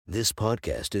This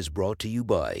podcast is brought to you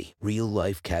by Real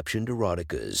Life Captioned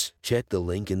Eroticas. Check the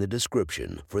link in the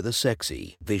description for the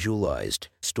sexy, visualized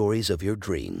stories of your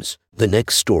dreams. The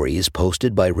next story is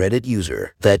posted by Reddit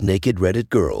user, That Naked Reddit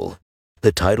Girl.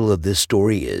 The title of this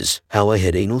story is How I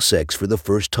Had Anal Sex for the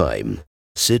First Time.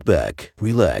 Sit back,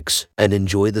 relax, and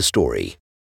enjoy the story.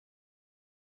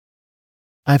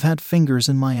 I've had fingers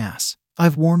in my ass.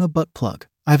 I've worn a butt plug.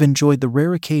 I've enjoyed the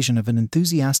rare occasion of an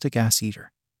enthusiastic ass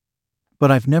eater. But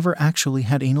I've never actually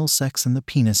had anal sex in the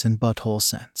penis and butthole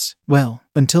sense. Well,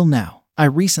 until now. I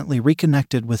recently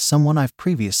reconnected with someone I've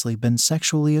previously been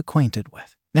sexually acquainted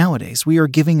with. Nowadays, we are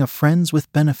giving a friends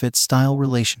with benefits style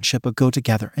relationship a go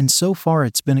together, and so far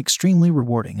it's been extremely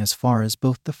rewarding as far as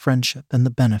both the friendship and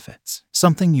the benefits.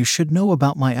 Something you should know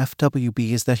about my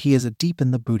FWB is that he is a deep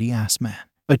in the booty ass man.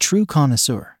 A true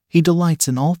connoisseur. He delights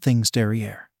in all things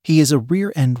derriere. He is a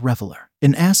rear-end reveler.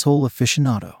 An asshole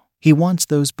aficionado. He wants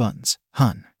those buns,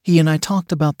 hun. He and I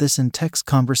talked about this in text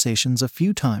conversations a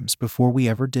few times before we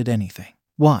ever did anything.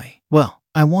 Why? Well,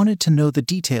 I wanted to know the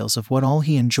details of what all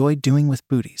he enjoyed doing with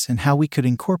booties and how we could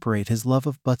incorporate his love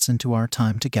of butts into our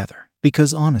time together.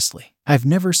 Because honestly, I've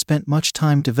never spent much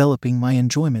time developing my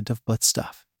enjoyment of butt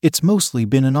stuff. It's mostly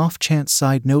been an off-chance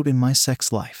side note in my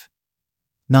sex life,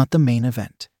 not the main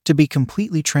event. To be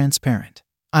completely transparent,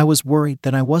 I was worried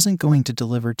that I wasn't going to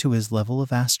deliver to his level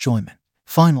of ass enjoyment.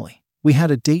 Finally, we had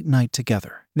a date night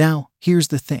together. Now, here's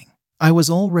the thing. I was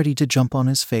all ready to jump on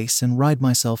his face and ride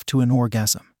myself to an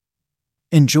orgasm.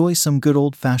 Enjoy some good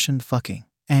old-fashioned fucking.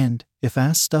 And, if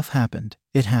ass stuff happened,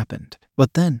 it happened.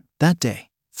 But then, that day,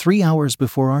 3 hours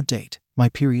before our date, my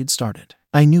period started.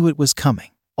 I knew it was coming.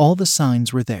 All the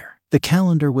signs were there. The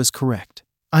calendar was correct.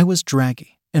 I was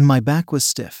draggy, and my back was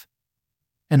stiff.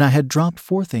 And I had dropped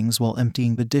 4 things while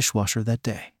emptying the dishwasher that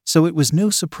day. So it was no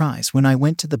surprise when I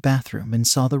went to the bathroom and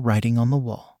saw the writing on the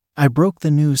wall. I broke the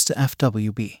news to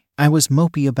FWB. I was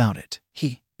mopey about it.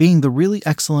 He, being the really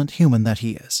excellent human that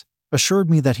he is, assured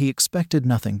me that he expected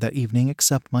nothing that evening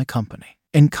except my company,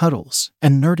 and cuddles,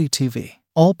 and nerdy TV.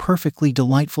 All perfectly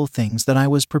delightful things that I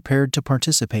was prepared to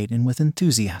participate in with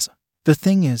enthusiasm. The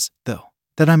thing is, though,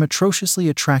 that I'm atrociously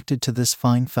attracted to this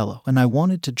fine fellow, and I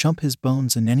wanted to jump his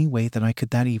bones in any way that I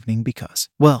could that evening because,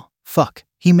 well, fuck,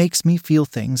 he makes me feel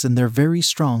things and they're very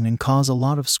strong and cause a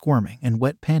lot of squirming and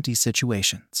wet panty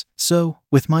situations. So,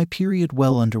 with my period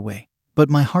well underway, but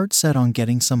my heart set on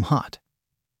getting some hot,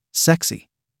 sexy,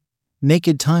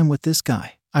 naked time with this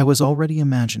guy, I was already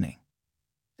imagining,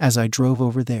 as I drove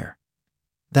over there,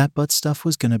 that butt stuff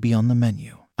was gonna be on the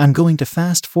menu. I'm going to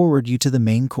fast forward you to the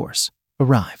main course.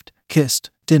 Arrived.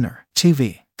 Kissed, dinner,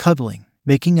 TV, cuddling,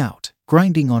 making out,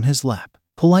 grinding on his lap,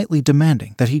 politely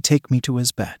demanding that he take me to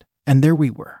his bed. And there we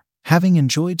were, having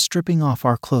enjoyed stripping off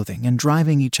our clothing and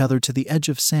driving each other to the edge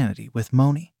of sanity with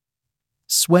moany,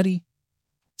 sweaty,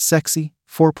 sexy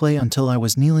foreplay until I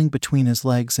was kneeling between his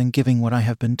legs and giving what I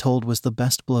have been told was the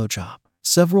best blowjob.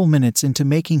 Several minutes into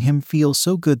making him feel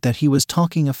so good that he was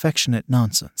talking affectionate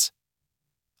nonsense,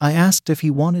 I asked if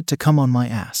he wanted to come on my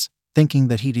ass, thinking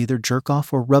that he'd either jerk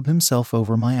off or rub himself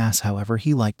over my ass however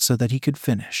he liked so that he could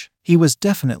finish. He was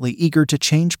definitely eager to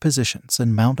change positions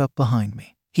and mount up behind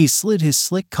me. He slid his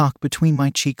slick cock between my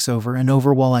cheeks over and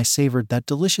over while I savored that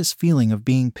delicious feeling of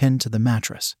being pinned to the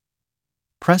mattress,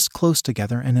 pressed close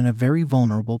together and in a very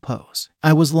vulnerable pose.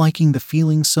 I was liking the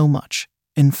feeling so much,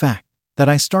 in fact, that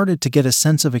I started to get a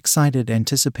sense of excited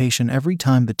anticipation every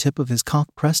time the tip of his cock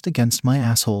pressed against my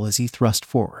asshole as he thrust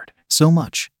forward. So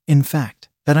much, in fact,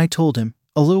 that I told him,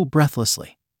 a little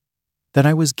breathlessly, that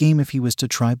I was game if he was to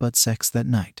try butt sex that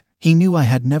night. He knew I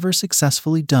had never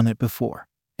successfully done it before,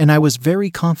 and I was very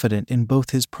confident in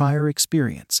both his prior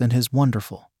experience and his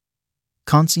wonderful,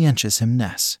 conscientious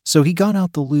himness. So he got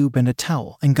out the lube and a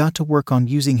towel and got to work on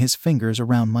using his fingers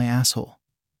around my asshole.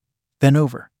 Then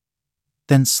over.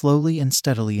 Then slowly and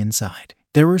steadily inside.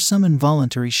 There were some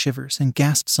involuntary shivers and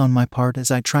gasps on my part as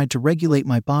I tried to regulate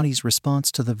my body's response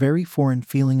to the very foreign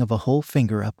feeling of a whole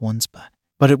finger up one's butt.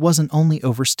 But it wasn't only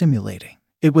overstimulating.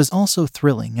 It was also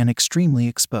thrilling and extremely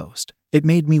exposed. It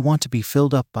made me want to be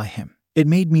filled up by him. It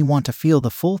made me want to feel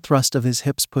the full thrust of his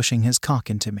hips pushing his cock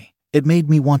into me. It made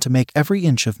me want to make every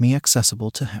inch of me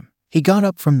accessible to him. He got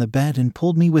up from the bed and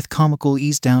pulled me with comical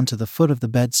ease down to the foot of the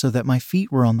bed so that my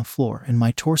feet were on the floor and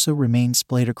my torso remained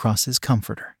splayed across his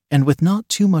comforter. And with not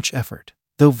too much effort,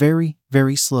 though very,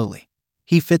 very slowly,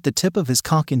 he fit the tip of his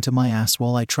cock into my ass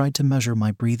while I tried to measure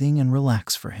my breathing and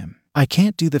relax for him. I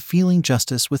can't do the feeling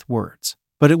justice with words,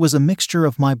 but it was a mixture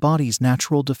of my body's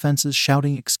natural defenses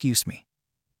shouting, "Excuse me."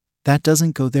 That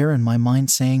doesn't go there, and my mind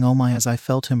saying, "Oh my," as I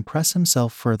felt him press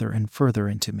himself further and further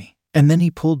into me. And then he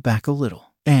pulled back a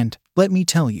little. And, let me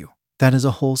tell you, That is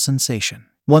a whole sensation,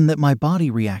 one that my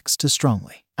body reacts to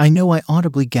strongly. I know I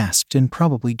audibly gasped and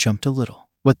probably jumped a little.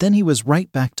 But then he was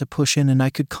right back to push in and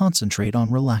I could concentrate on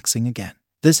relaxing again.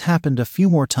 This happened a few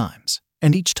more times,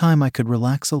 and each time I could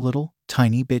relax a little,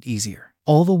 tiny bit easier.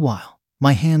 All the while,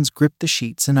 my hands gripped the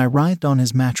sheets and I writhed on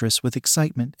his mattress with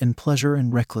excitement and pleasure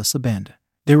and reckless abandon.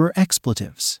 There were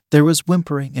expletives, there was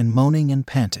whimpering and moaning and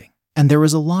panting, and there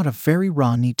was a lot of very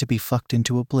raw need to be fucked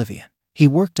into oblivion. He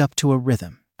worked up to a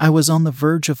rhythm. I was on the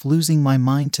verge of losing my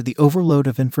mind to the overload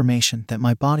of information that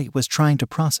my body was trying to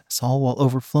process, all while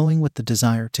overflowing with the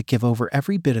desire to give over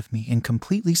every bit of me and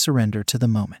completely surrender to the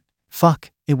moment.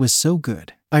 Fuck, it was so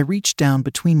good. I reached down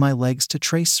between my legs to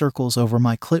trace circles over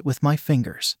my clit with my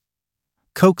fingers,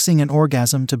 coaxing an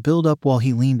orgasm to build up while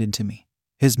he leaned into me,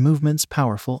 his movements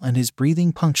powerful and his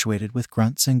breathing punctuated with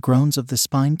grunts and groans of the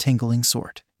spine-tingling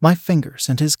sort. My fingers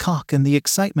and his cock and the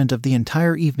excitement of the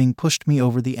entire evening pushed me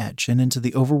over the edge and into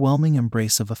the overwhelming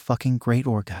embrace of a fucking great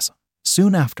orgasm.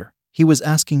 Soon after, he was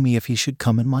asking me if he should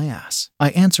come in my ass.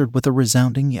 I answered with a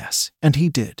resounding yes, and he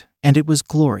did. And it was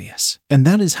glorious. And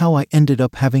that is how I ended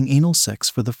up having anal sex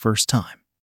for the first time.